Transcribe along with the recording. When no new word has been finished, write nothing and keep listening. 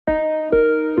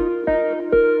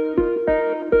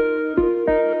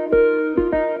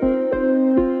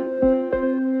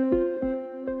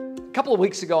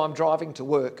weeks ago, I'm driving to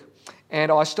work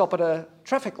and I stop at a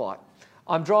traffic light.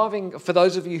 I'm driving, for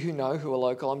those of you who know, who are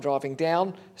local, I'm driving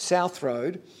down South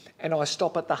Road and I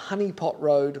stop at the Honeypot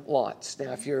Road lights.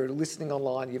 Now, if you're listening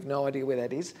online, you've no idea where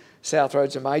that is. South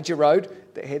Road's a major road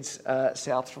that heads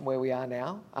south from where we are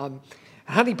now.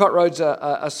 Honeypot Road's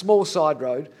a small side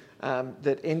road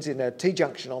that ends in a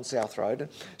T-junction on South Road.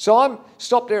 So I'm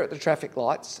stopped there at the traffic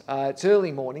lights. It's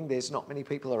early morning. There's not many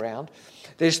people around.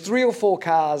 There's 3 or 4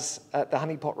 cars at the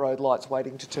Honeypot Road lights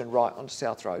waiting to turn right onto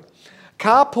South Road.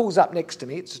 Car pulls up next to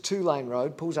me. It's a 2-lane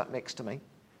road, pulls up next to me,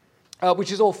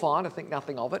 which is all fine. I think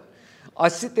nothing of it. I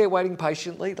sit there waiting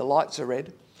patiently. The lights are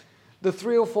red. The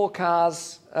 3 or 4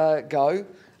 cars go.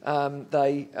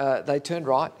 They turn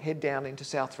right, head down into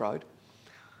South Road.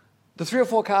 The 3 or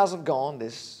 4 cars have gone.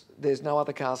 There's no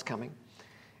other cars coming.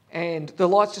 And the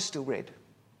lights are still red.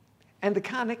 And the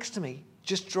car next to me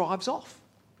just drives off.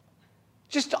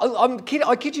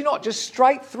 I kid you not, just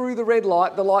straight through the red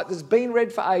light, the light that's been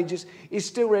red for ages is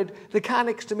still red. The car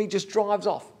next to me just drives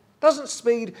off. Doesn't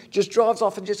speed, just drives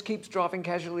off and just keeps driving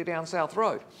casually down South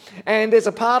Road. And there's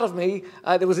a part of me,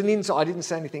 there was an inside, I didn't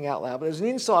say anything out loud, but there's an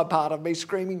inside part of me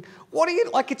screaming,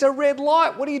 it's a red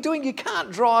light, what are you doing? You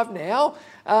can't drive now.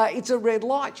 It's a red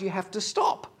light, you have to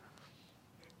stop.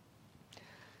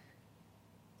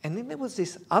 And then there was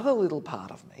this other little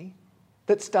part of me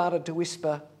that started to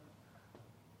whisper,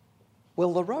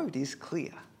 well, the road is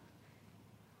clear.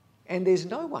 And there's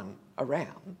no one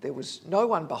around. There was no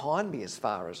one behind me as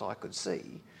far as I could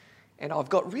see. And I've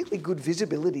got really good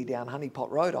visibility down Honeypot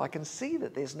Road. I can see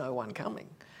that there's no one coming.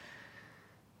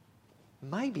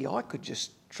 Maybe I could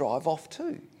just drive off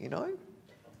too,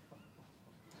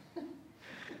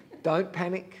 Don't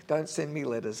panic. Don't send me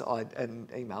letters and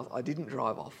emails. I didn't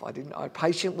drive off. I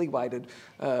patiently waited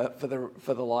for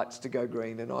the lights to go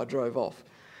green and I drove off.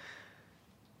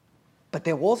 But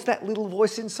there was that little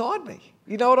voice inside me.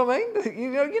 You know what I mean?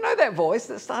 You know that voice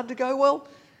that started to go, well,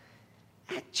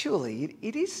 actually,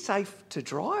 it is safe to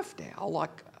drive now.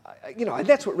 And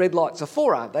that's what red lights are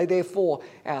for, aren't they? They're for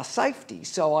our safety.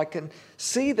 So I can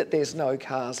see that there's no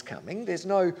cars coming. There's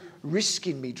no risk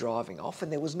in me driving off. And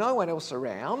there was no one else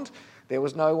around. There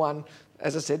was no one,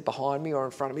 as I said, behind me or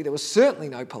in front of me. There was certainly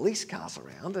no police cars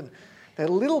around. And that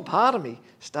little part of me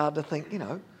started to think,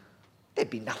 there'd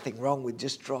be nothing wrong with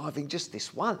just driving just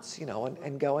this once,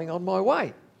 and going on my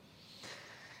way.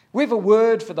 We have a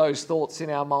word for those thoughts in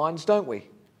our minds, don't we?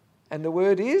 And the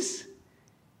word is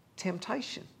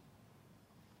temptation.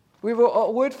 We have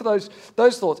a word for those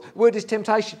thoughts. The word is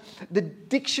temptation. The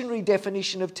dictionary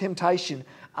definition of temptation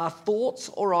are thoughts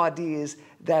or ideas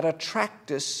that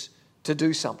attract us to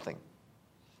do something,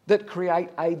 that create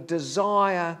a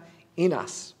desire in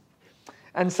us.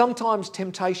 And sometimes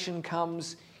temptation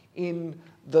comes in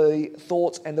the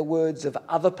thoughts and the words of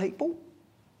other people.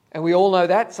 And we all know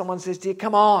that. Someone says to you,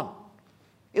 come on,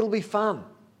 it'll be fun.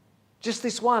 Just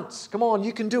this once. Come on,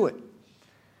 you can do it.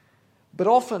 But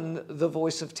often the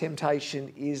voice of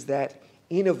temptation is that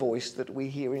inner voice that we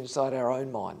hear inside our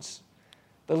own minds.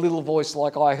 The little voice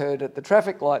like I heard at the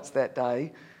traffic lights that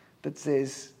day that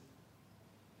says,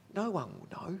 no one will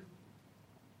know.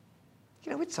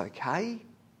 It's okay.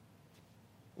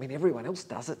 Everyone else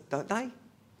does it, don't they?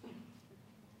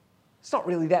 It's not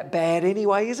really that bad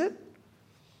anyway, is it?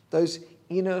 Those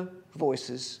inner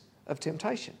voices of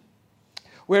temptation.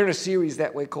 We're in a series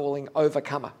that we're calling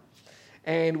Overcomer.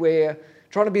 And we're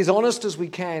trying to be as honest as we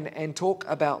can and talk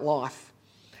about life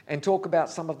and talk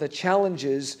about some of the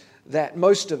challenges that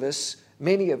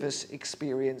many of us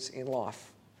experience in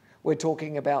life. We're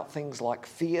talking about things like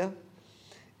fear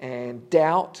and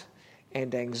doubt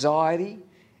and anxiety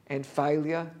and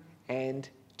failure and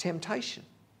temptation.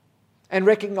 And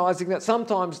recognising that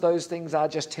sometimes those things are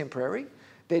just temporary.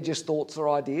 They're just thoughts or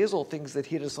ideas or things that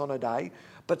hit us on a day.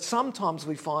 But sometimes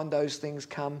we find those things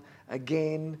come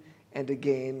again and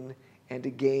again and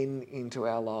again into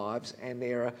our lives. And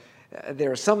there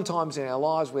are some times in our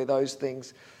lives where those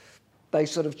things, they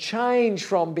sort of change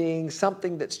from being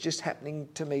something that's just happening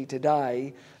to me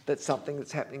today, that's something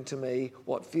that's happening to me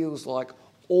what feels like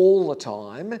all the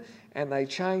time. And they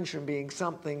change from being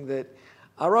something that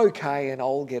are okay and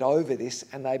I'll get over this,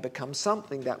 and they become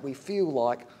something that we feel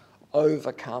like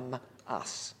overcome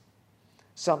us.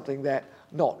 Something that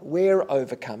not we're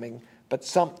overcoming, but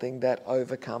something that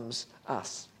overcomes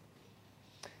us.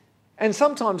 And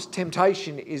sometimes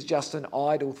temptation is just an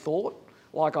idle thought,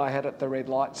 like I had at the red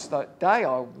lights that day.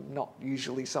 I'm not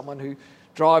usually someone who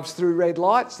drives through red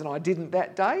lights, and I didn't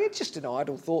that day. It's just an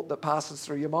idle thought that passes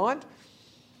through your mind.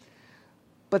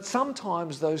 But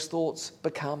sometimes those thoughts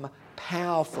become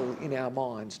powerful in our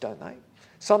minds, don't they?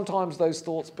 Sometimes those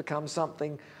thoughts become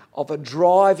something of a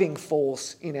driving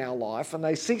force in our life, and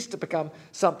they cease to become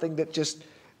something that just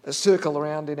circle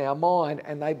around in our mind,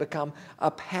 and they become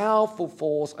a powerful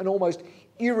force, an almost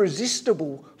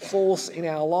irresistible force in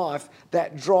our life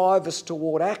that drive us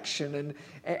toward action, and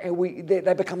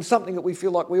they become something that we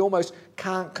feel like we almost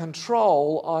can't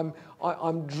control.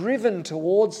 I'm driven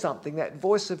towards something. That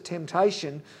voice of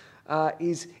temptation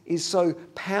is so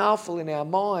powerful in our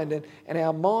mind, and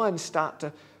our minds start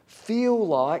to feel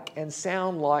like and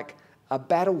sound like a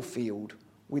battlefield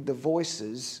with the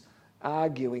voices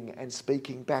arguing and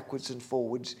speaking backwards and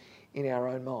forwards in our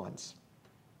own minds.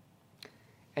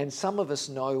 And some of us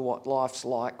know what life's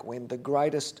like when the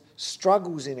greatest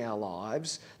struggles in our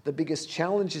lives, the biggest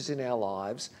challenges in our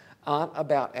lives, aren't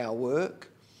about our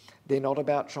work. They're not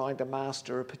about trying to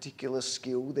master a particular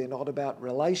skill. They're not about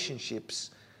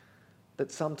relationships.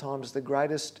 But sometimes the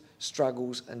greatest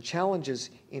struggles and challenges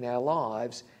in our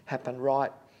lives happen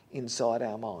right inside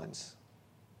our minds,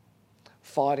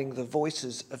 fighting the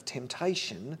voices of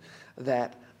temptation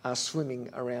that are swimming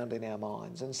around in our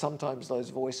minds. And sometimes those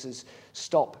voices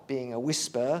stop being a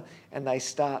whisper and they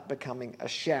start becoming a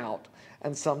shout.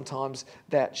 And sometimes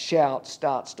that shout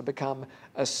starts to become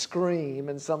a scream,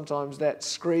 and sometimes that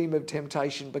scream of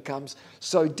temptation becomes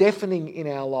so deafening in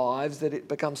our lives that it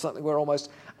becomes something we're almost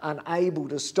unable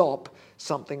to stop,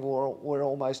 something we're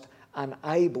almost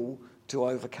unable to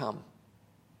overcome.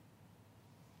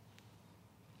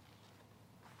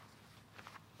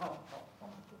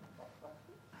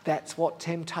 That's what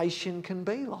temptation can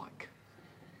be like.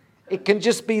 It can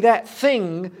just be that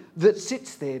thing that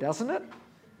sits there, doesn't it?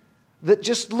 That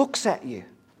just looks at you.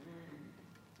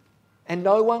 And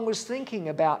no one was thinking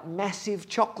about massive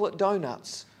chocolate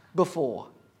donuts before.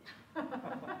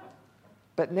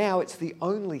 But now it's the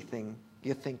only thing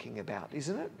you're thinking about,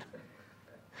 isn't it?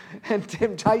 And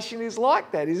temptation is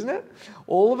like that, isn't it?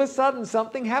 All of a sudden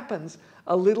something happens,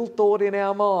 a little thought in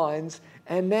our minds,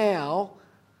 and now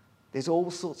there's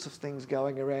all sorts of things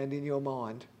going around in your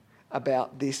mind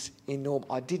about this enormous.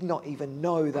 I did not even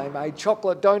know they made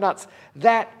chocolate donuts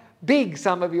that big,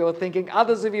 some of you are thinking.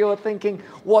 Others of you are thinking,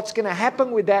 what's going to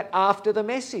happen with that after the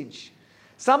message?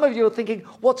 Some of you are thinking,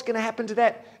 what's going to happen to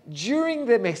that during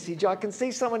the message? I can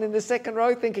see someone in the second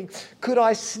row thinking, could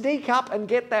I sneak up and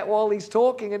get that while he's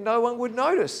talking and no one would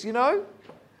notice, you know?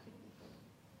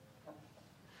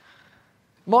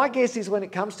 My guess is when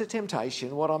it comes to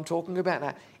temptation, what I'm talking about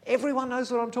now, everyone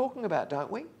knows what I'm talking about,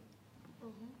 don't we? Mm-hmm.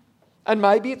 And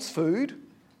maybe it's food,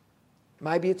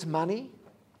 maybe it's money,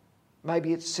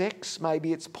 maybe it's sex,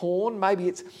 maybe it's porn, maybe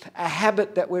it's a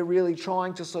habit that we're really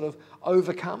trying to sort of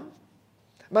overcome.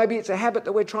 Maybe it's a habit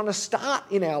that we're trying to start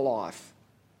in our life.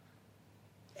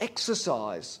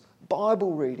 Exercise,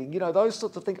 Bible reading, you know, those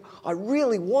sorts of things. I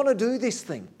really want to do this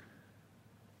thing.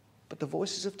 But the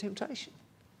voices of temptation.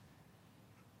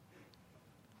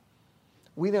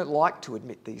 We don't like to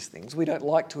admit these things. We don't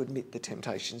like to admit the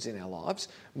temptations in our lives.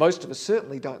 Most of us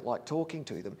certainly don't like talking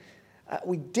to them.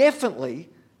 We definitely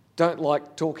don't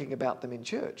like talking about them in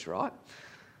church, right?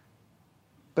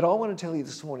 But I want to tell you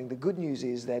this morning, the good news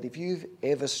is that if you've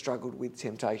ever struggled with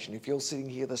temptation, if you're sitting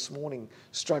here this morning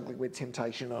struggling with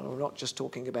temptation, and I'm not just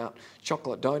talking about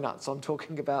chocolate donuts, I'm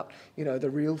talking about, you know, the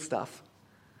real stuff.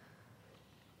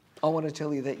 I want to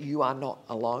tell you that you are not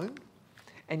alone,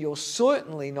 and you're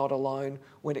certainly not alone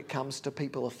when it comes to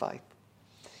people of faith.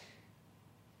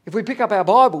 If we pick up our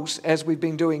Bibles, as we've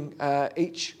been doing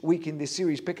each week in this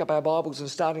series, pick up our Bibles and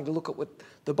starting to look at what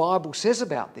the Bible says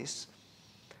about this,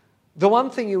 the one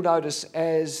thing you'll notice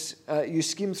as you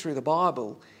skim through the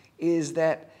Bible is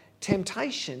that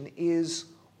temptation is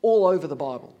all over the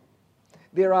Bible.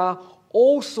 There are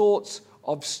all sorts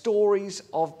of stories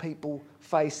of people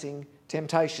facing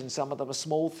temptation. Some of them are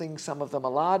small things, some of them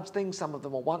are large things, some of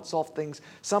them are once-off things,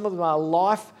 some of them are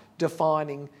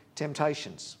life-defining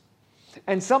temptations.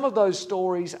 And some of those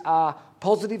stories are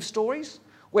positive stories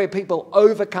where people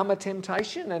overcome a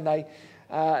temptation, and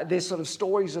they're sort of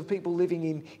stories of people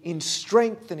living in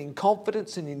strength and in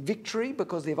confidence and in victory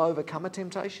because they've overcome a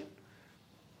temptation.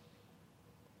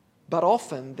 But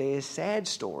often they're sad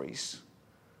stories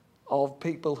of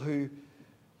people who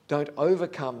don't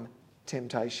overcome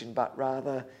temptation but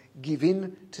rather give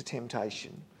in to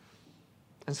temptation.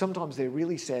 And sometimes they're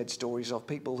really sad stories of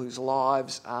people whose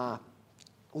lives are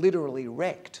literally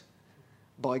wrecked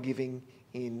by giving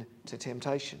in to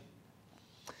temptation.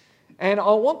 And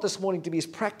I want this morning to be as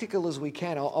practical as we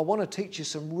can. I want to teach you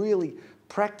some really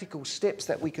practical steps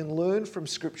that we can learn from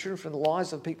Scripture and from the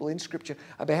lives of people in Scripture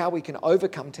about how we can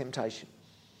overcome temptation.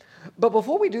 But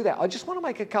before we do that, I just want to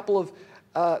make a couple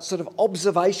of sort of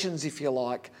observations, if you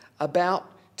like, about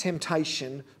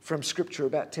temptation from Scripture,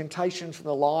 about temptation from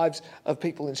the lives of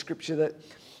people in Scripture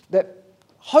that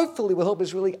hopefully will help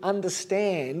us really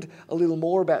understand a little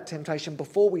more about temptation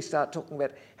before we start talking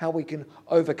about how we can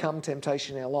overcome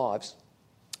temptation in our lives.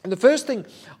 And the first thing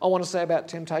I want to say about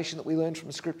temptation that we learn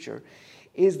from Scripture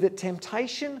is that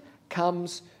temptation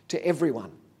comes to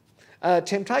everyone.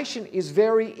 Temptation is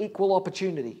very equal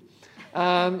opportunity.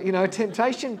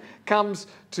 Temptation comes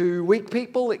to weak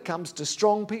people, it comes to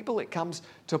strong people, it comes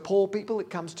to poor people, it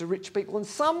comes to rich people. And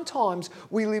sometimes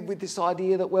we live with this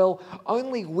idea that, well,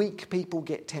 only weak people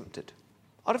get tempted.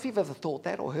 I don't know if you've ever thought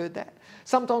that or heard that.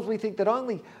 Sometimes we think that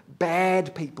only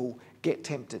bad people get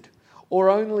tempted, or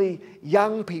only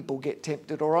young people get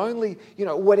tempted, or only,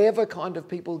 whatever kind of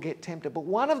people get tempted. But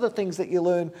one of the things that you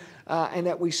learn and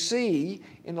that we see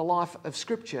in the life of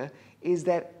Scripture is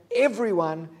that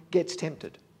everyone gets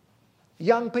tempted.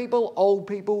 Young people, old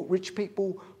people, rich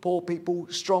people, poor people,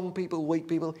 strong people, weak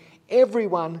people,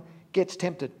 everyone gets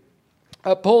tempted.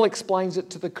 Paul explains it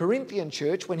to the Corinthian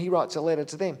church when he writes a letter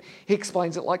to them. He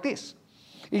explains it like this.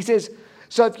 He says,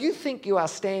 so if you think you are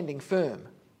standing firm,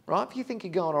 right? If you think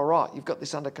you're going all right, you've got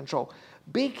this under control,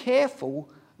 be careful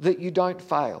that you don't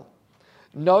fail.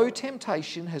 No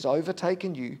temptation has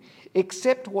overtaken you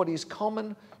except what is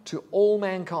common to all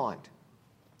mankind.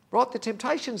 Right? The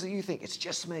temptations that you think, it's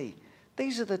just me.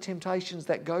 These are the temptations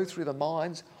that go through the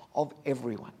minds of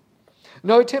everyone.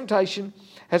 No temptation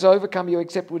has overcome you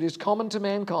except what is common to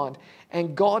mankind,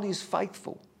 and God is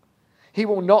faithful. He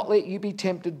will not let you be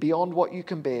tempted beyond what you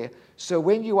can bear. So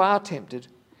when you are tempted,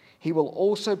 He will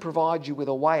also provide you with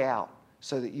a way out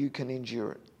so that you can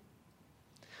endure it.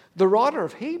 The writer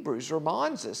of Hebrews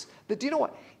reminds us that, do you know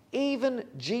what? Even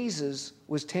Jesus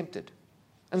was tempted.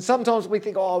 And sometimes we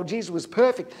think, oh, Jesus was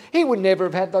perfect. He would never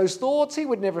have had those thoughts. He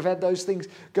would never have had those things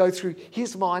go through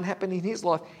his mind, happen in his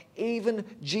life. Even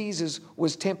Jesus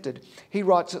was tempted. He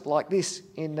writes it like this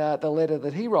in the letter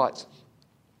that he writes.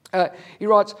 He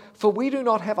writes, for we do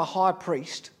not have a high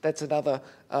priest. That's another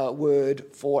word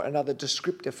for another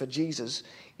descriptor for Jesus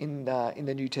in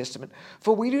the New Testament.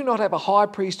 For we do not have a high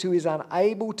priest who is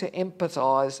unable to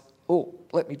empathise. Oh,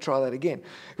 let me try that again.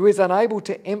 Who is unable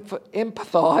to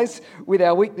empathise with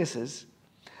our weaknesses,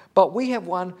 but we have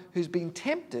one who's been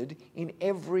tempted in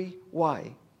every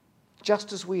way,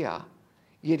 just as we are,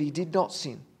 yet he did not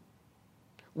sin.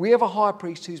 We have a high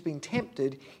priest who's been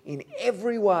tempted in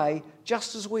every way,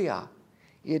 just as we are,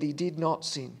 yet he did not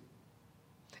sin.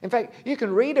 In fact, you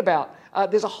can read about,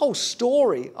 there's a whole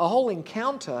story, a whole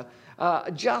encounter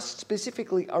just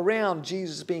specifically around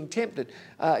Jesus being tempted.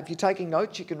 If you're taking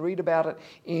notes, you can read about it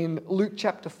in Luke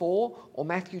chapter 4 or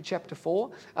Matthew chapter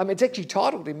 4. It's actually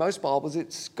titled in most Bibles,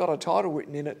 it's got a title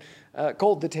written in it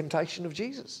called The Temptation of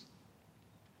Jesus.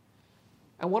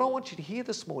 And what I want you to hear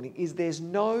this morning is there's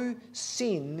no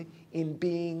sin in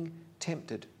being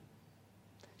tempted.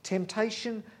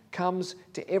 Temptation comes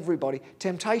to everybody.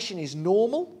 Temptation is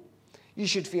normal. You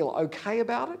should feel okay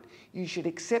about it. You should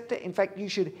accept it. In fact, you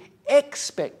should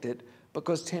expect it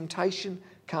because temptation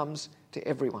comes to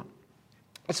everyone.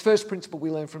 That's the first principle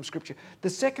we learn from Scripture. The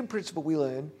second principle we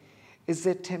learn is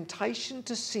that temptation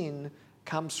to sin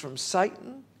comes from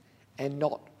Satan and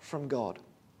not from God.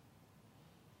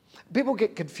 People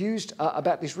get confused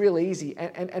about this real easy,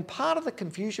 and part of the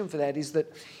confusion for that is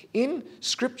that in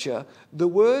Scripture, the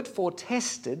word for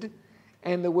tested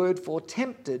and the word for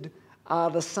tempted are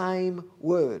the same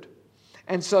word.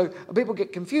 And so people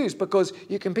get confused because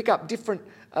you can pick up different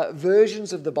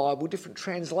versions of the Bible, different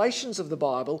translations of the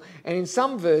Bible, and in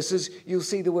some verses you'll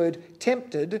see the word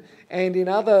tempted, and in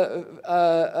other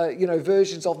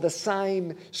versions of the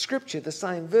same Scripture, the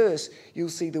same verse, you'll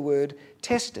see the word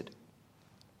tested.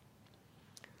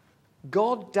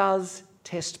 God does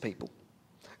test people.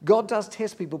 God does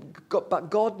test people,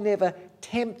 but God never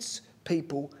tempts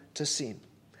people to sin.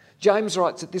 James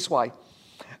writes it this way.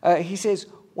 He says,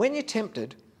 when you're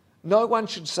tempted, no one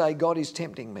should say, God is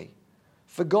tempting me.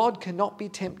 For God cannot be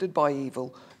tempted by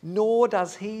evil, nor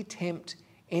does he tempt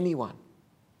anyone.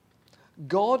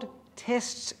 God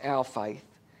tests our faith.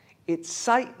 It's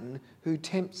Satan who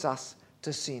tempts us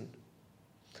to sin.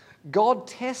 God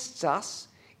tests us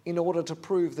in order to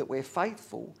prove that we're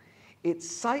faithful. It's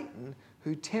Satan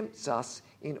who tempts us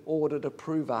in order to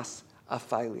prove us a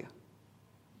failure.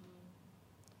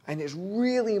 And it's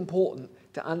really important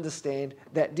to understand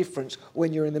that difference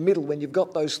when you're in the middle, when you've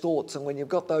got those thoughts and when you've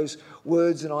got those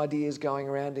words and ideas going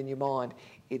around in your mind.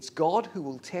 It's God who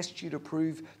will test you to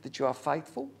prove that you are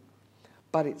faithful,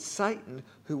 but it's Satan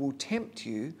who will tempt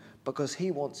you because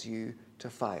he wants you to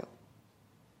fail.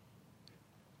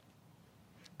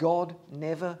 God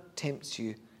never tempts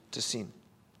you to sin.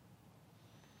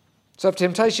 So if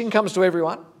temptation comes to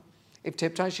everyone, if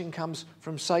temptation comes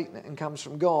from Satan and comes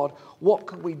from God, what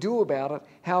can we do about it?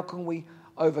 How can we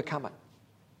overcome it?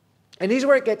 And here's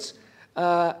where it gets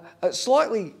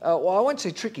slightly, well, I won't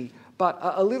say tricky, but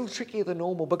a little trickier than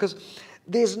normal, because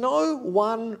there's no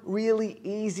one really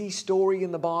easy story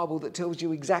in the Bible that tells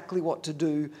you exactly what to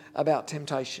do about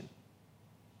temptation.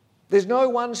 There's no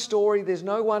one story, there's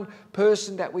no one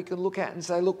person that we can look at and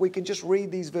say, look, we can just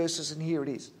read these verses and here it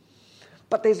is.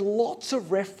 But there's lots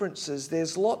of references,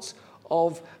 throughout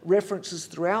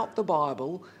the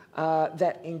Bible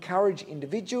that encourage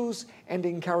individuals and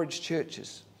encourage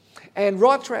churches. And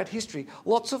right throughout history,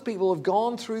 lots of people have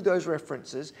gone through those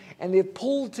references and they've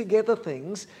pulled together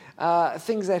things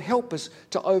that help us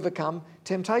to overcome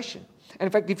temptation. And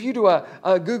in fact, if you do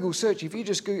a Google search, if you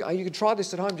just Google, you can try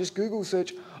this at home, just Google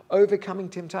search overcoming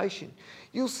temptation.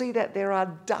 You'll see that there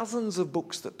are dozens of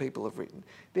books that people have written.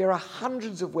 There are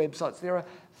hundreds of websites. There are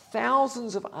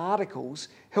thousands of articles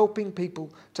helping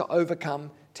people to overcome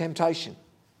temptation.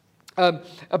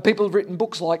 People have written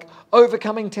books like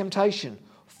Overcoming Temptation,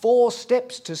 4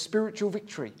 Steps to Spiritual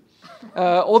Victory.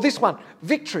 Or this one,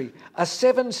 Victory, a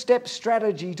 7-step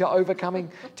strategy to overcoming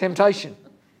temptation.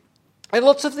 And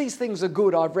lots of these things are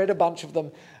good. I've read a bunch of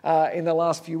them in the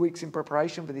last few weeks in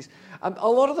preparation for this. A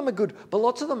lot of them are good, but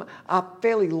lots of them are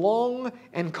fairly long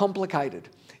and complicated.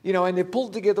 And they've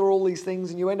pulled together all these things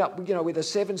and you end up, with a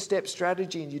 7-step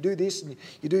strategy and you do this and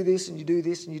you do this and you do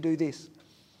this and you do this.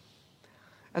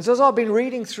 And so as I've been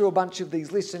reading through a bunch of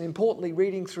these lists and importantly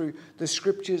reading through the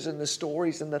scriptures and the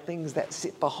stories and the things that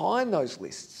sit behind those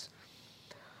lists,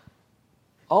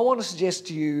 I want to suggest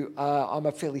to you, I'm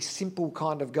a fairly simple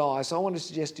kind of guy, so I want to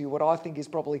suggest to you what I think is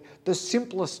probably the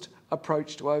simplest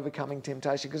approach to overcoming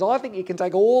temptation. Because I think you can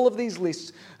take all of these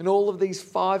lists and all of these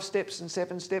 5 steps and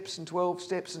 7 steps and 12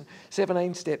 steps and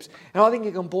 17 steps, and I think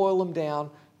you can boil them down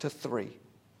to 3.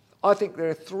 I think there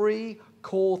are 3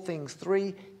 core things,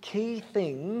 3 key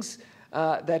things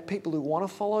that people who want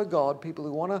to follow God, people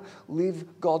who want to live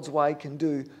God's way can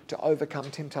do to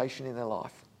overcome temptation in their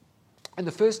life. And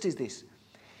the first is this,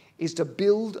 is to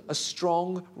build a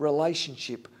strong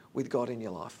relationship with God in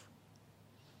your life.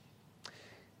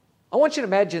 I want you to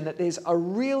imagine that there's a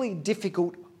really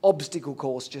difficult obstacle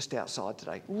course just outside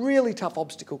today, really tough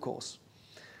obstacle course.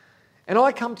 And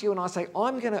I come to you and I say,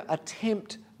 I'm going to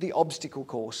attempt the obstacle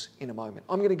course in a moment.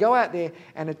 I'm going to go out there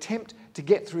and attempt to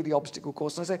get through the obstacle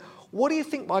course. And I say, what do you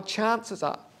think my chances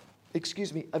are,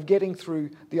 of getting through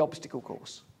the obstacle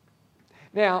course?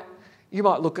 Now, you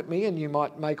might look at me and you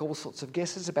might make all sorts of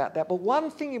guesses about that. But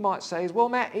one thing you might say is, well,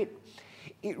 Matt, it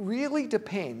really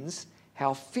depends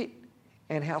how fit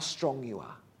and how strong you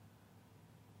are.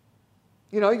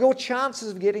 Your chances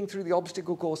of getting through the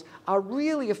obstacle course are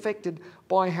really affected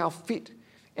by how fit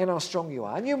and how strong you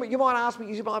are. And you might ask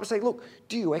me, you might say, look,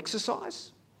 do you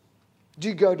exercise? Do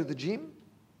you go to the gym?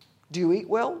 Do you eat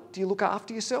well? Do you look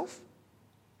after yourself?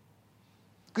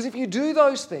 Because if you do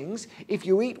those things, if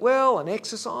you eat well and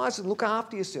exercise and look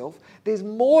after yourself, there's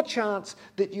more chance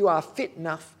that you are fit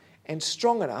enough and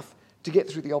strong enough to get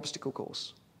through the obstacle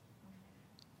course.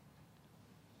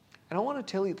 And I want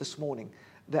to tell you this morning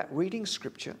that reading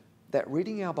Scripture, that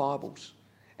reading our Bibles,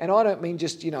 and I don't mean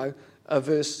just, a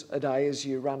verse a day as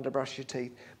you run to brush your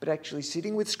teeth, but actually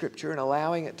sitting with Scripture and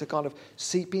allowing it to kind of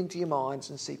seep into your minds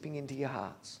and seeping into your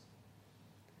hearts.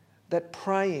 That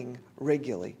praying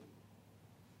regularly.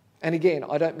 And again,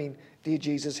 I don't mean, dear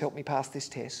Jesus, help me pass this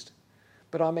test.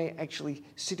 But I mean actually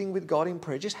sitting with God in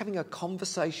prayer, just having a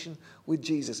conversation with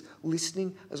Jesus,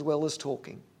 listening as well as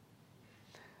talking.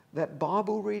 That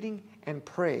Bible reading and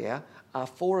prayer are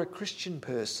for a Christian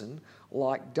person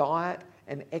like diet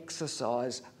and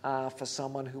exercise are for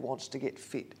someone who wants to get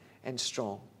fit and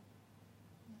strong.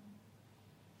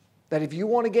 That if you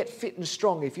want to get fit and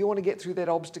strong, if you want to get through that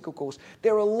obstacle course,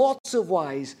 there are lots of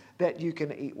ways that you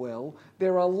can eat well.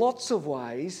 There are lots of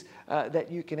ways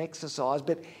that you can exercise.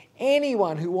 But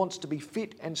anyone who wants to be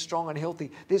fit and strong and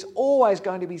healthy, there's always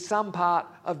going to be some part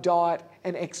of diet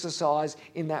and exercise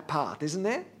in that path, isn't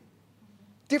there?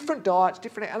 Different diets,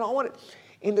 different... And I want it...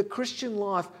 In the Christian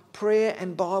life, prayer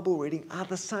and Bible reading are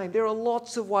the same. There are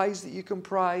lots of ways that you can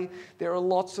pray. There are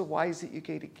lots of ways that you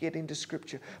can get into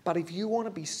Scripture. But if you want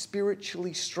to be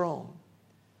spiritually strong,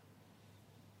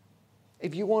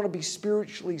 if you want to be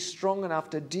spiritually strong enough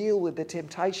to deal with the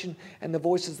temptation and the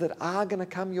voices that are going to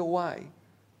come your way,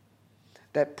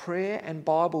 that prayer and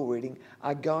Bible reading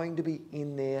are going to be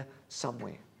in there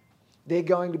somewhere. They're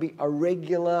going to be a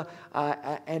regular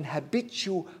and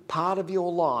habitual part of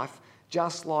your life,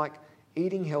 just like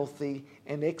eating healthy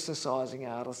and exercising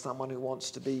are to someone who wants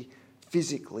to be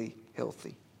physically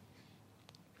healthy.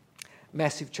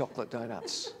 massive chocolate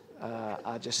donuts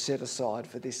are just set aside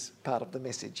for this part of the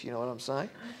message. You know what I'm saying?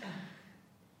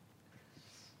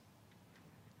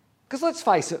 Because let's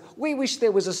face it, we wish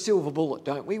there was a silver bullet,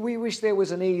 don't we? We wish there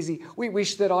was we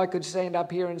wish that I could stand up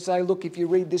here and say, look, if you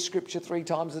read this scripture 3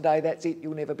 times a day, that's it,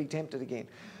 you'll never be tempted again.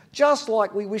 Just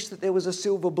like we wish that there was a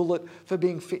silver bullet for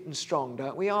being fit and strong,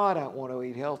 don't we? I don't want to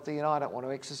eat healthy and I don't want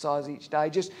to exercise each day.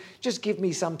 Just give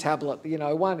me some tablet,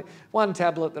 one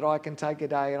tablet that I can take a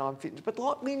day and I'm fit.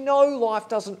 But we know life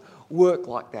doesn't work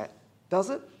like that, does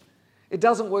it? It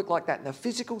doesn't work like that in the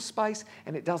physical space,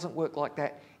 and it doesn't work like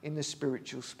that in the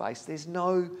spiritual space. There's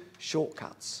no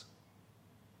shortcuts.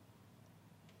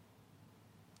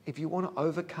 If you want to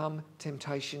overcome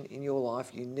temptation in your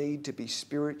life, you need to be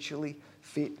spiritually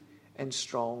fit and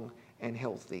strong and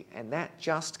healthy. And that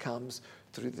just comes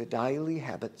through the daily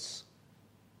habits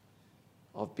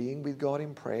of being with God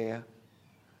in prayer,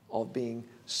 of being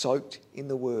soaked in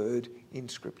the Word in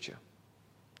Scripture.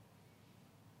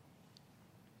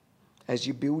 As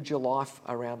you build your life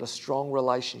around a strong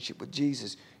relationship with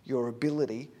Jesus, your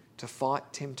ability to fight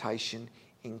temptation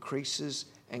increases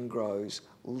and grows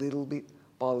little bit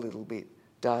by little bit,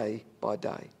 day by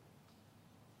day.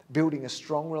 Building a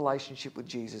strong relationship with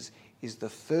Jesus is the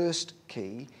first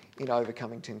key in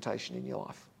overcoming temptation in your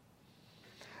life.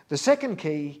 The second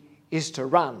key is to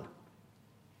run.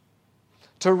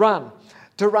 To run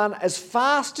as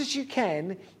fast as you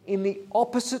can in the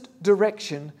opposite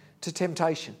direction to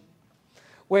temptation.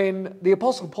 When the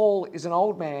Apostle Paul is an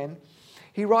old man,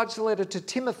 he writes a letter to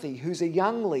Timothy, who's a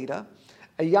young leader,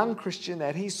 a young Christian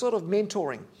that he's sort of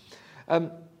mentoring.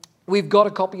 We've got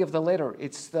a copy of the letter.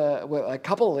 It's a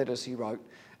couple of letters he wrote,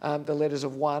 the letters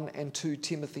of 1 and 2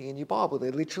 Timothy in your Bible.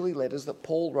 They're literally letters that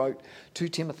Paul wrote to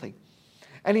Timothy.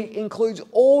 And he includes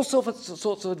all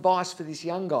sorts of advice for this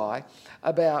young guy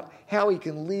about how he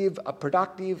can live a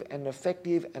productive and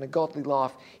effective and a godly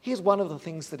life. Here's one of the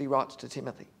things that he writes to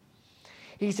Timothy.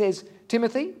 He says,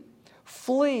 Timothy,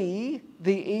 flee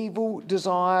the evil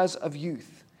desires of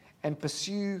youth and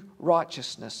pursue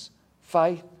righteousness,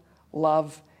 faith,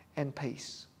 love, and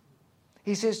peace.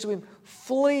 He says to him,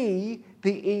 flee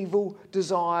the evil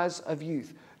desires of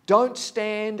youth. Don't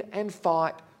stand and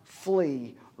fight,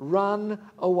 flee, run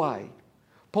away.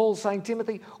 Paul's saying,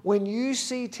 Timothy, when you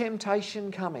see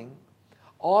temptation coming,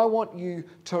 I want you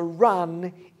to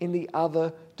run in the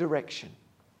other direction.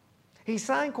 He's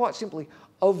saying quite simply,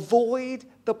 avoid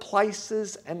the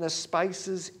places and the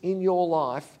spaces in your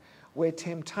life where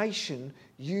temptation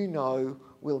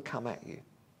will come at you.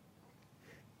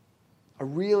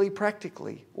 Really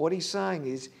practically, what he's saying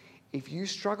is, if you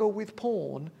struggle with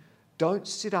porn, don't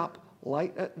sit up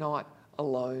late at night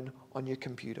alone on your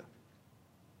computer.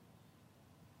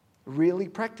 Really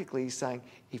practically, he's saying,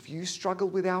 if you struggle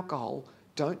with alcohol,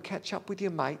 don't catch up with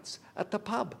your mates at the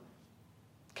pub.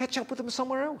 Catch up with them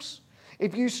somewhere else.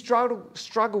 If you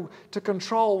struggle to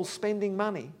control spending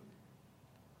money,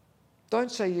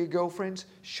 don't say to your girlfriends,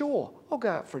 sure, I'll go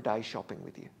out for a day shopping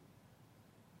with you.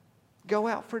 Go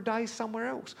out for a day somewhere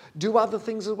else. Do other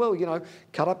things as well.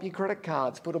 Cut up your credit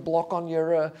cards, put a block on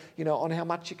your, on how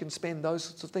much you can spend, those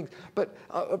sorts of things. But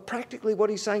practically what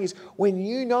he's saying is, when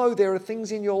you know there are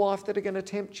things in your life that are going to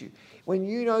tempt you, when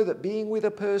you know that being with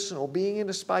a person or being in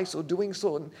a space or doing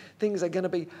certain things are going to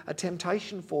be a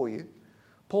temptation for you,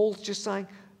 Paul's just saying,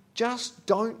 just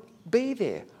don't be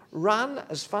there. Run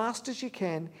as fast as you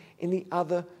can in the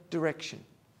other direction.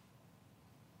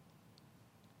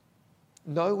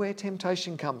 Know where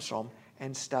temptation comes from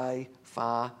and stay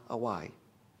far away.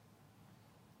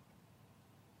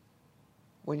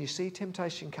 When you see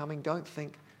temptation coming, don't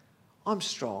think, I'm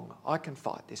strong, I can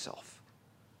fight this off.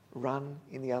 Run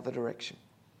in the other direction.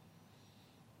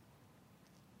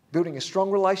 Building a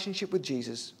strong relationship with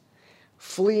Jesus,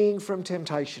 fleeing from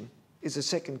temptation is the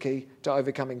second key to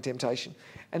overcoming temptation.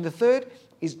 And the third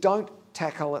is don't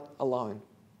tackle it alone.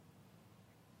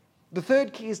 The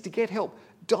third key is to get help.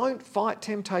 Don't fight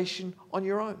temptation on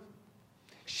your own.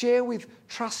 Share with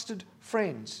trusted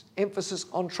friends. Emphasis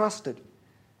on trusted.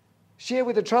 Share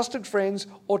with the trusted friends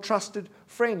or trusted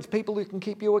friends, people who can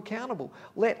keep you accountable.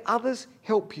 Let others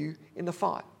help you in the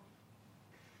fight.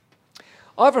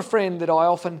 I have a friend that I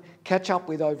often catch up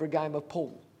with over a game of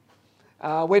pool.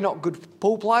 We're not good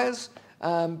pool players,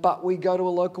 but we go to a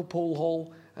local pool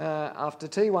hall after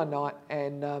tea one night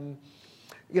and,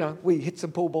 we hit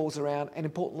some pool balls around and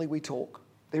importantly we talk.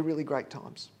 They're really great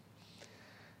times.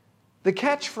 The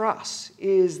catch for us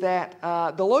is that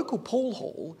the local pool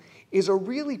hall is a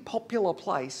really popular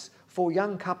place for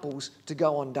young couples to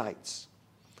go on dates.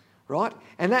 right?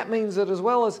 And that means that as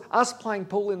well as us playing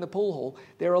pool in the pool hall,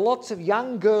 there are lots of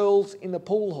young girls in the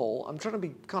pool hall. I'm trying to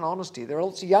be kind of honest here. There are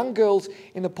lots of young girls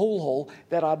in the pool hall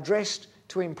that are dressed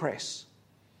to impress,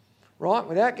 right?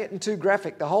 Without getting too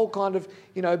graphic, the whole kind of,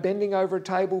 bending over a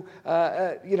table,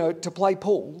 to play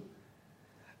pool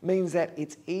means that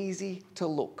it's easy to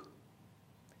look.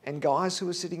 And guys who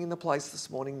are sitting in the place this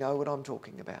morning know what I'm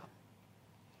talking about.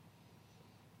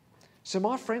 So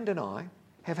my friend and I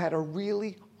have had a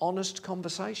really honest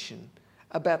conversation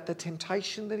about the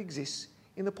temptation that exists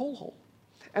in the pool hall.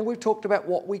 And we've talked about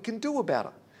what we can do about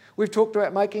it. We've talked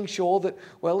about making sure that,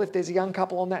 well, if there's a young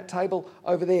couple on that table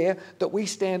over there, that we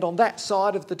stand on that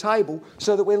side of the table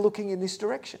so that we're looking in this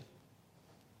direction.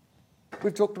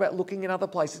 We've talked about looking in other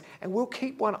places. And we'll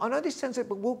keep one, I know this sounds like,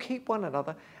 but we'll keep one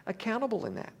another accountable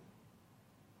in that.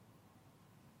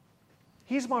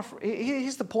 Here's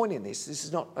the point in this. This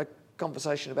is not a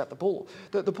conversation about the pool.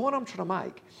 The point I'm trying to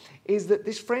make is that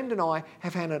this friend and I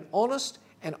have had an honest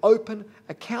and open,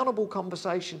 accountable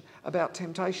conversation about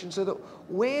temptation so that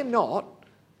we're not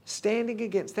standing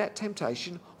against that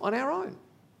temptation on our own.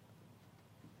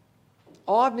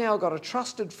 I've now got a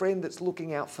trusted friend that's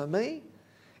looking out for me,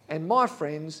 and my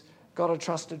friend's got a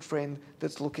trusted friend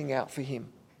that's looking out for him.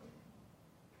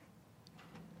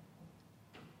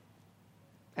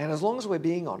 And as long as we're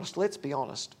being honest, let's be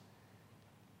honest,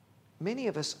 many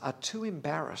of us are too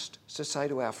embarrassed to say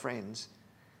to our friends,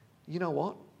 you know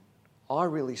what? I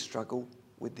really struggle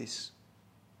with this.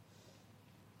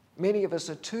 Many of us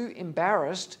are too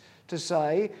embarrassed to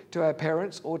say to our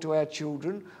parents or to our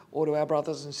children or to our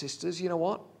brothers and sisters, you know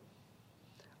what?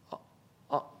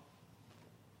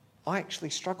 I actually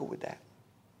struggle with that.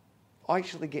 I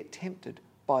actually get tempted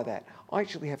by that. I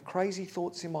actually have crazy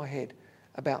thoughts in my head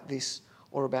about this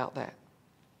or about that.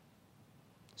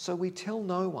 So we tell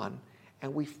no one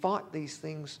and we fight these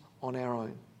things on our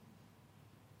own.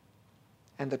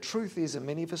 And the truth is, and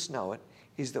many of us know it,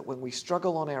 is that when we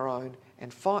struggle on our own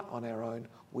and fight on our own,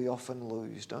 we often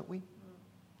lose, don't we?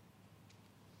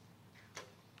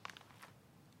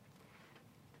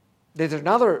 There's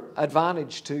another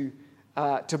advantage to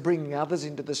bringing others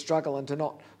into the struggle and to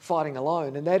not fighting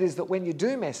alone, and that is that when you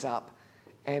do mess up,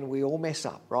 and we all mess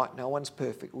up, right? No one's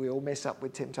perfect. We all mess up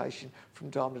with temptation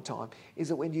from time to time. Is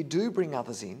that when you do bring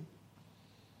others in,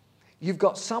 you've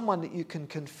got someone that you can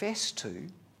confess to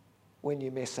when you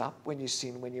mess up, when you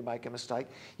sin, when you make a mistake.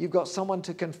 You've got someone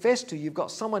to confess to. You've got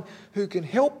someone who can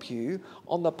help you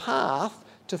on the path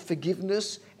to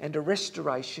forgiveness and to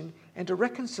restoration and to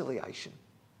reconciliation.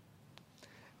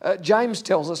 James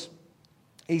tells us,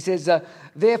 he says,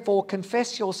 therefore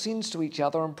confess your sins to each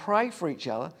other and pray for each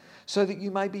other so that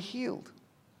you may be healed.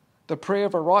 The prayer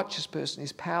of a righteous person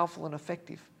is powerful and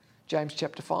effective. James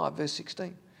chapter 5, verse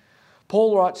 16.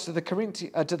 Paul writes to the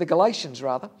Galatians,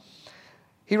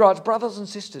 he writes, brothers and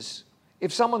sisters,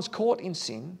 if someone's caught in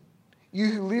sin, you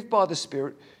who live by the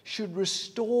Spirit should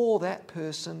restore that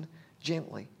person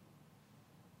gently.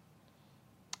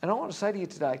 And I want to say to you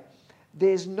today,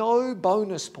 there's no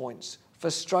bonus points for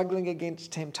struggling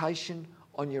against temptation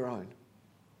on your own.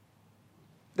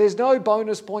 There's no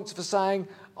bonus points for saying,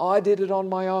 I did it on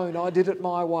my own, I did it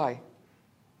my way.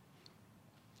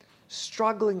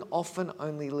 Struggling often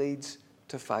only leads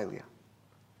to failure.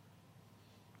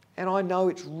 And I know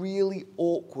it's really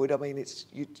awkward. I mean,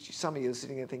 some of you are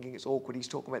sitting there thinking it's awkward. He's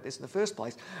talking about this in the first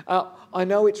place. I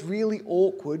know it's really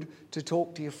awkward to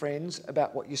talk to your friends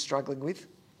about what you're struggling with.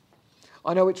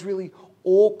 I know it's really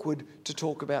awkward to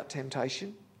talk about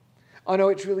temptation. I know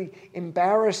it's really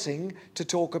embarrassing to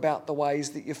talk about the ways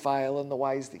that you fail and the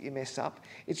ways that you mess up.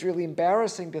 It's really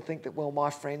embarrassing to think that, well, my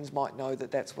friends might know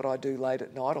that that's what I do late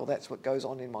at night or that's what goes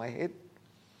on in my head.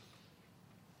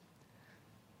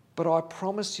 But I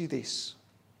promise you this,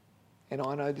 and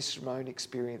I know this from my own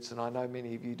experience, and I know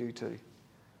many of you do too,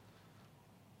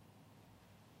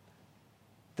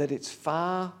 that it's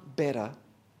far better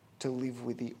to live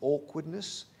with the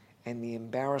awkwardness and the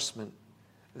embarrassment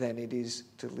than it is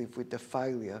to live with the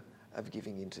failure of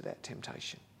giving into that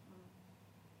temptation.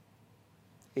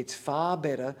 It's far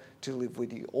better to live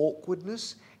with the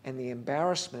awkwardness and the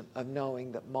embarrassment of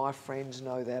knowing that my friends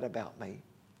know that about me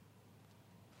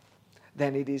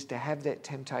than it is to have that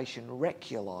temptation wreck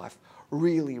your life,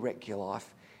 really wreck your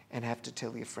life, and have to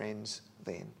tell your friends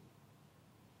then.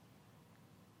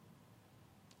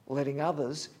 Letting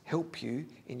others help you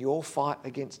in your fight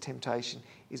against temptation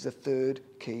is the third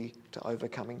key to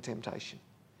overcoming temptation.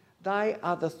 They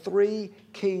are the three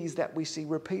keys that we see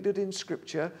repeated in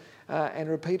Scripture and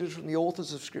repeated from the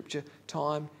authors of Scripture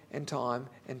time and time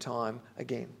and time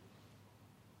again.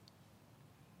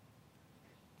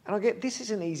 And I get this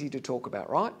isn't easy to talk about,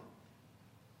 right?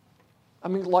 I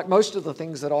mean, like most of the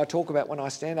things that I talk about when I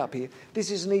stand up here,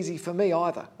 this isn't easy for me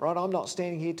either, right? I'm not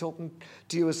standing here talking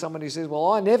to you as someone who says,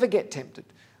 well, I never get tempted.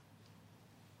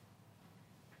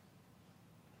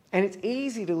 And it's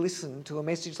easy to listen to a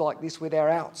message like this with our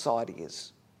outside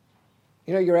ears.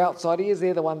 You know, your outside ears,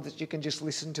 they're the ones that you can just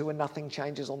listen to and nothing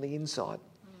changes on the inside.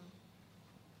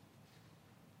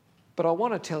 But I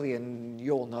want to tell you, and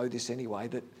you all know this anyway,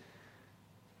 that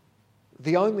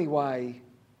the only way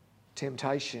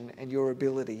temptation and your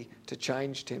ability to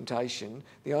change temptation,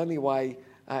 the only way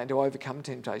to overcome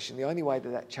temptation, the only way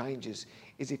that changes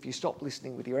is if you stop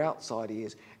listening with your outside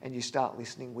ears and you start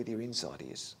listening with your inside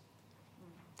ears.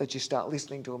 That you start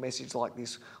listening to a message like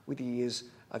this with the ears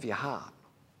of your heart.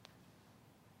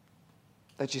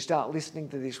 That you start listening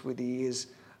to this with the ears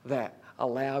that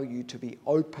allow you to be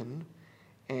open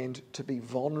and to be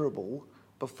vulnerable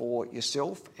before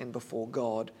yourself and before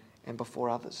God and before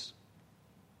others.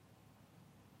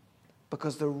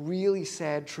 Because the really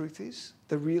sad truth is,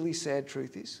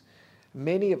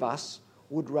 many of us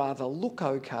would rather look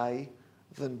okay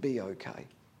than be okay.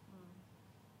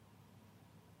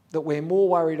 That we're more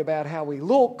worried about how we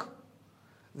look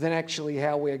than actually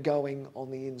how we're going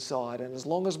on the inside. And as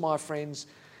long as my friends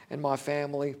and my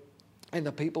family and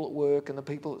the people at work and the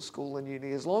people at school and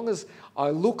uni, as long as I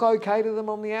look okay to them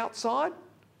on the outside,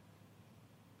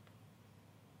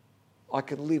 I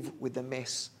can live with the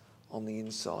mess on the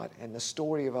inside. And the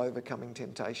story of overcoming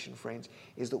temptation, friends,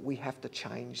 is that we have to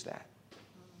change that.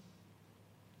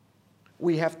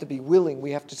 We have to be willing,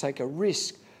 we have to take a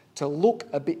risk to look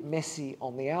a bit messy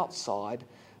on the outside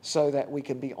so that we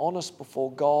can be honest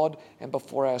before God and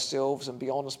before ourselves and be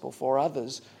honest before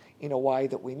others in a way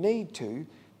that we need to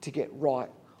get right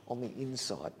on the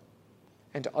inside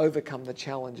and to overcome the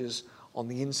challenges on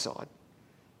the inside.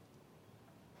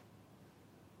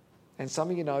 And some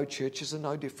of you know churches are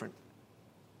no different.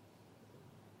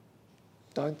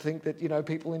 Don't think that,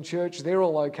 people in church, they're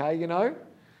all okay,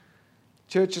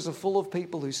 Churches are full of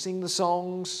people who sing the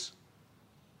songs,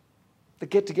 that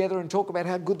get together and talk about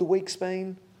how good the week's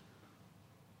been.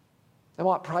 They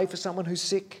might pray for someone who's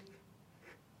sick.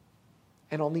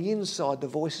 And on the inside, the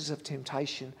voices of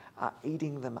temptation are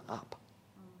eating them up.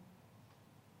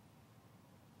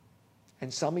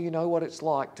 And some of you know what it's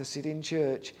like to sit in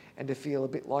church and to feel a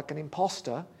bit like an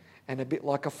imposter and a bit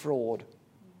like a fraud.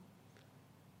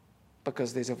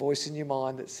 Because there's a voice in your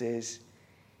mind that says,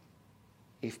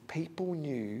 if people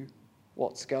knew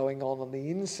what's going on the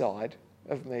inside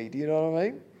of me, do you know what I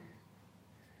mean?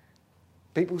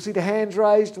 People see the hands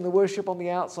raised and the worship on the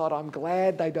outside. I'm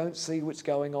glad they don't see what's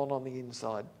going on the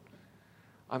inside.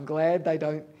 I'm glad they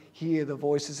don't hear the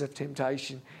voices of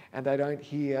temptation and they don't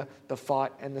hear the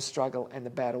fight and the struggle and the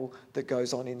battle that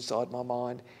goes on inside my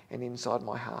mind and inside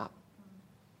my heart.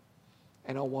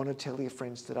 And I want to tell you,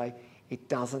 friends, today, it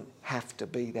doesn't have to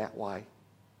be that way.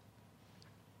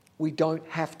 We don't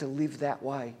have to live that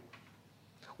way.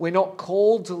 We're not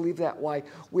called to live that way.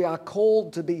 We are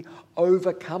called to be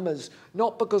overcomers,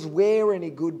 not because we're any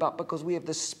good, but because we have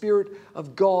the Spirit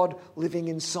of God living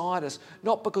inside us.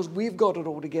 Not because we've got it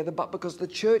all together, but because the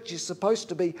church is supposed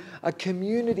to be a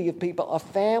community of people, a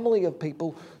family of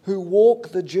people who walk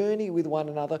the journey with one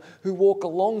another, who walk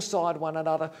alongside one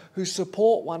another, who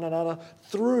support one another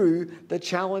through the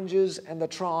challenges and the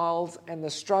trials and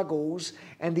the struggles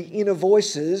and the inner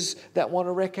voices that want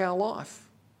to wreck our life.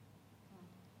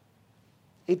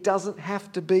 It doesn't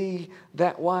have to be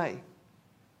that way.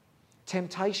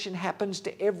 Temptation happens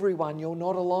to everyone. You're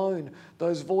not alone.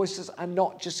 Those voices are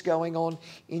not just going on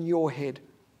in your head.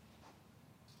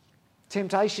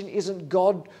 Temptation isn't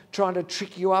God trying to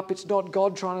trick you up. It's not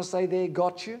God trying to say, there,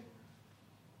 got you.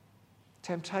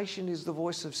 Temptation is the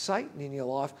voice of Satan in your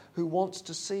life who wants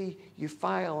to see you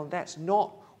fail, and that's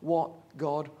not what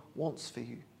God wants for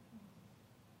you.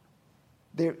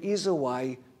 There is a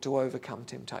way to overcome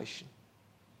temptation.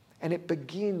 And it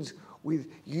begins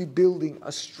with you building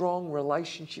a strong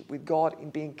relationship with God, in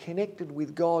being connected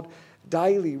with God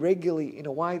daily, regularly, in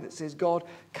a way that says, God,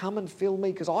 come and fill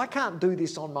me, because I can't do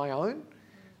this on my own.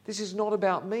 This is not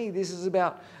about me. This is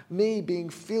about me being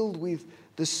filled with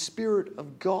the Spirit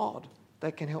of God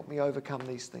that can help me overcome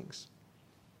these things.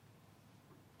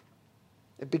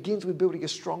 It begins with building a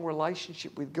strong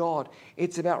relationship with God.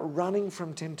 It's about running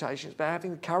from temptation. It's about having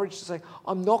the courage to say,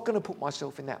 I'm not going to put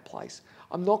myself in that place.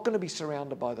 I'm not going to be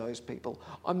surrounded by those people.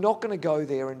 I'm not going to go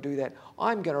there and do that.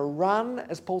 I'm going to run,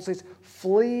 as Paul says,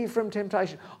 flee from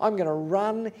temptation. I'm going to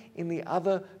run in the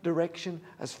other direction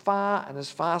as far and as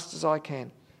fast as I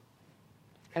can.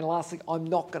 And lastly, I'm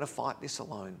not going to fight this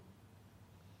alone.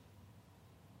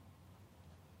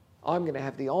 I'm going to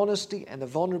have the honesty and the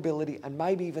vulnerability, and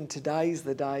maybe even today's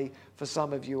the day for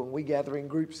some of you, and we gather in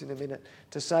groups in a minute,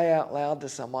 to say out loud to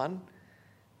someone,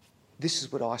 this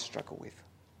is what I struggle with.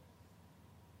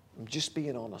 I'm just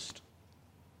being honest.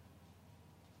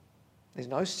 There's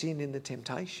no sin in the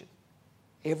temptation.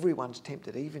 Everyone's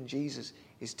tempted. Even Jesus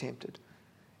is tempted.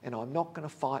 And I'm not going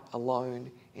to fight alone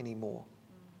anymore.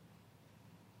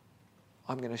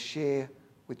 I'm going to share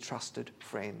with trusted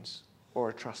friends or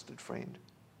a trusted friend.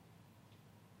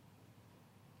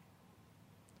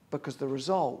 Because the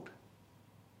result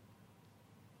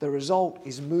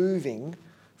is moving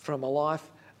from a life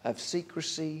of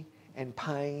secrecy and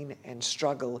pain and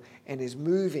struggle, and is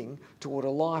moving toward a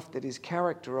life that is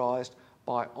characterized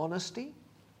by honesty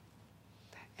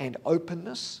and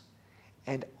openness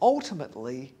and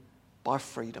ultimately by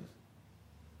freedom.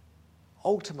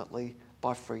 Ultimately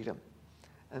by freedom.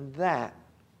 And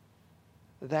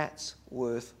that's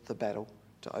worth the battle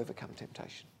to overcome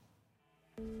temptation.